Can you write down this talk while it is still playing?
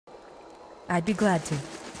I'd be glad to.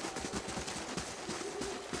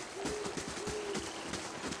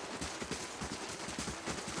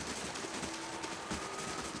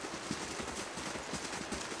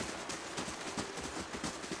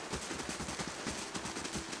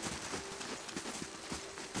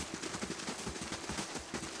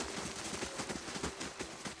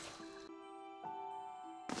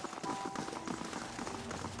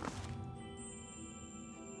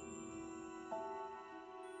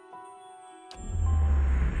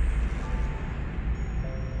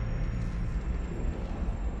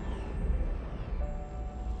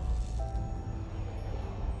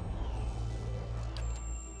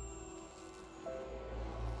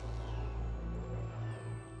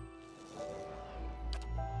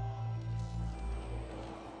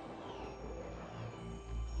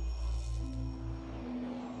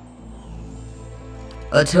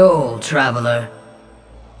 A toll, traveler.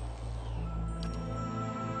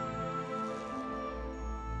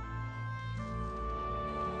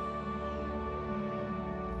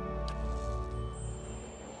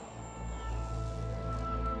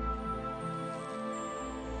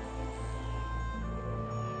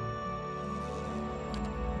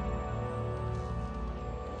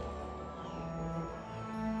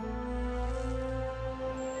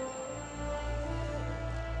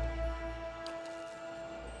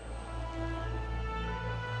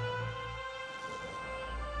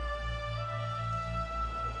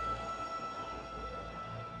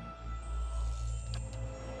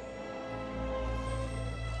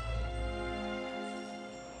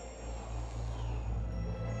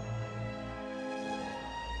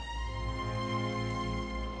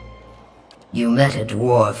 You met a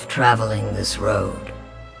dwarf traveling this road.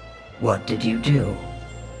 What did you do?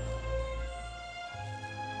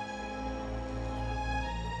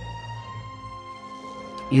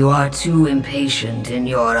 You are too impatient in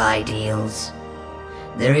your ideals.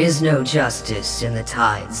 There is no justice in the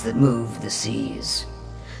tides that move the seas,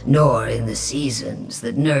 nor in the seasons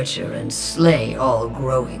that nurture and slay all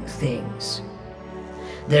growing things.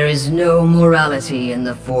 There is no morality in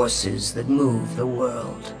the forces that move the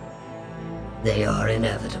world. They are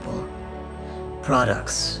inevitable,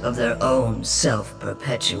 products of their own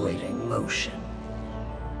self-perpetuating motion.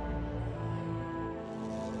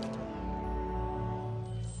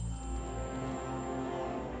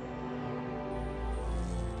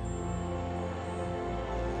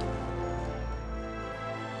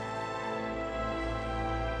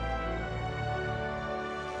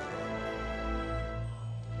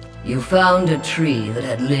 You found a tree that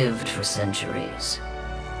had lived for centuries.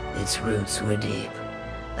 Its roots were deep,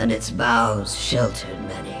 and its boughs sheltered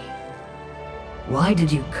many. Why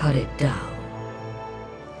did you cut it down?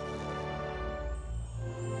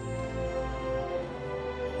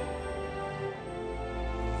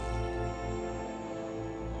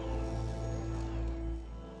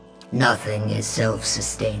 Nothing is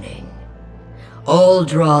self-sustaining. All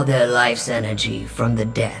draw their life's energy from the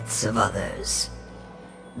deaths of others.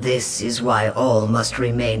 This is why all must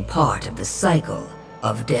remain part of the cycle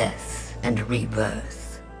of death and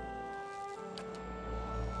rebirth.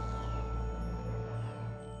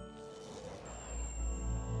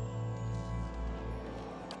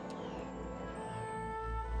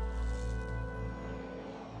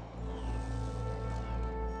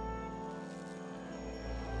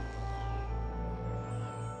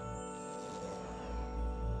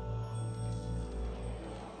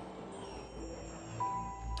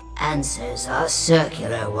 Answers are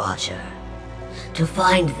circular, Watcher. To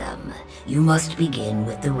find them, you must begin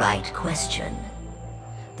with the right question.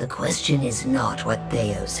 The question is not what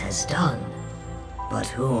Theos has done, but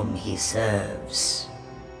whom he serves.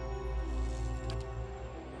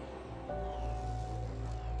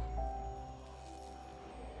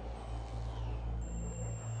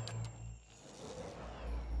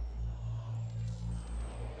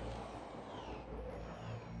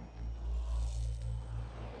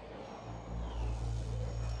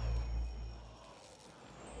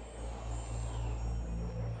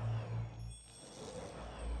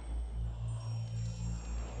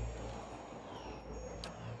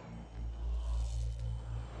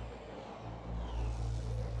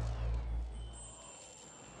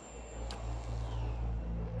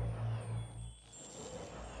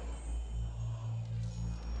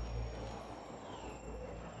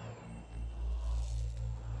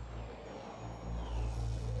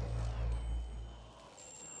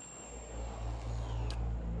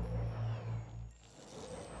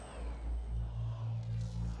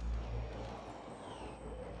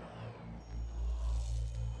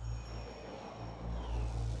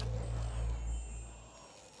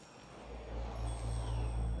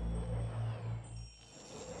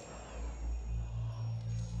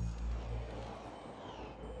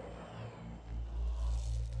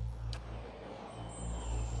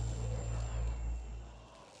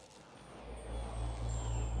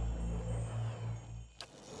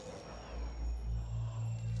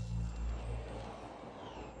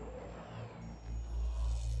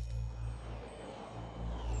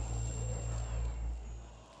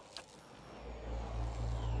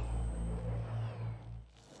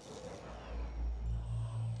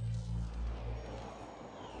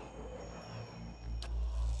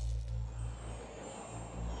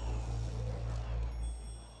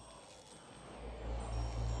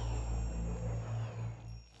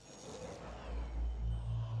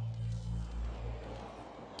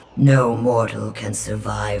 No mortal can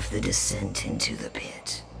survive the descent into the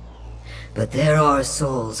pit. But there are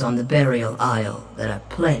souls on the burial isle that are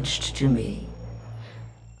pledged to me.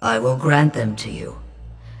 I will grant them to you,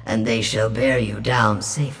 and they shall bear you down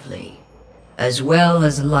safely, as well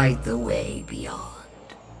as light the way beyond.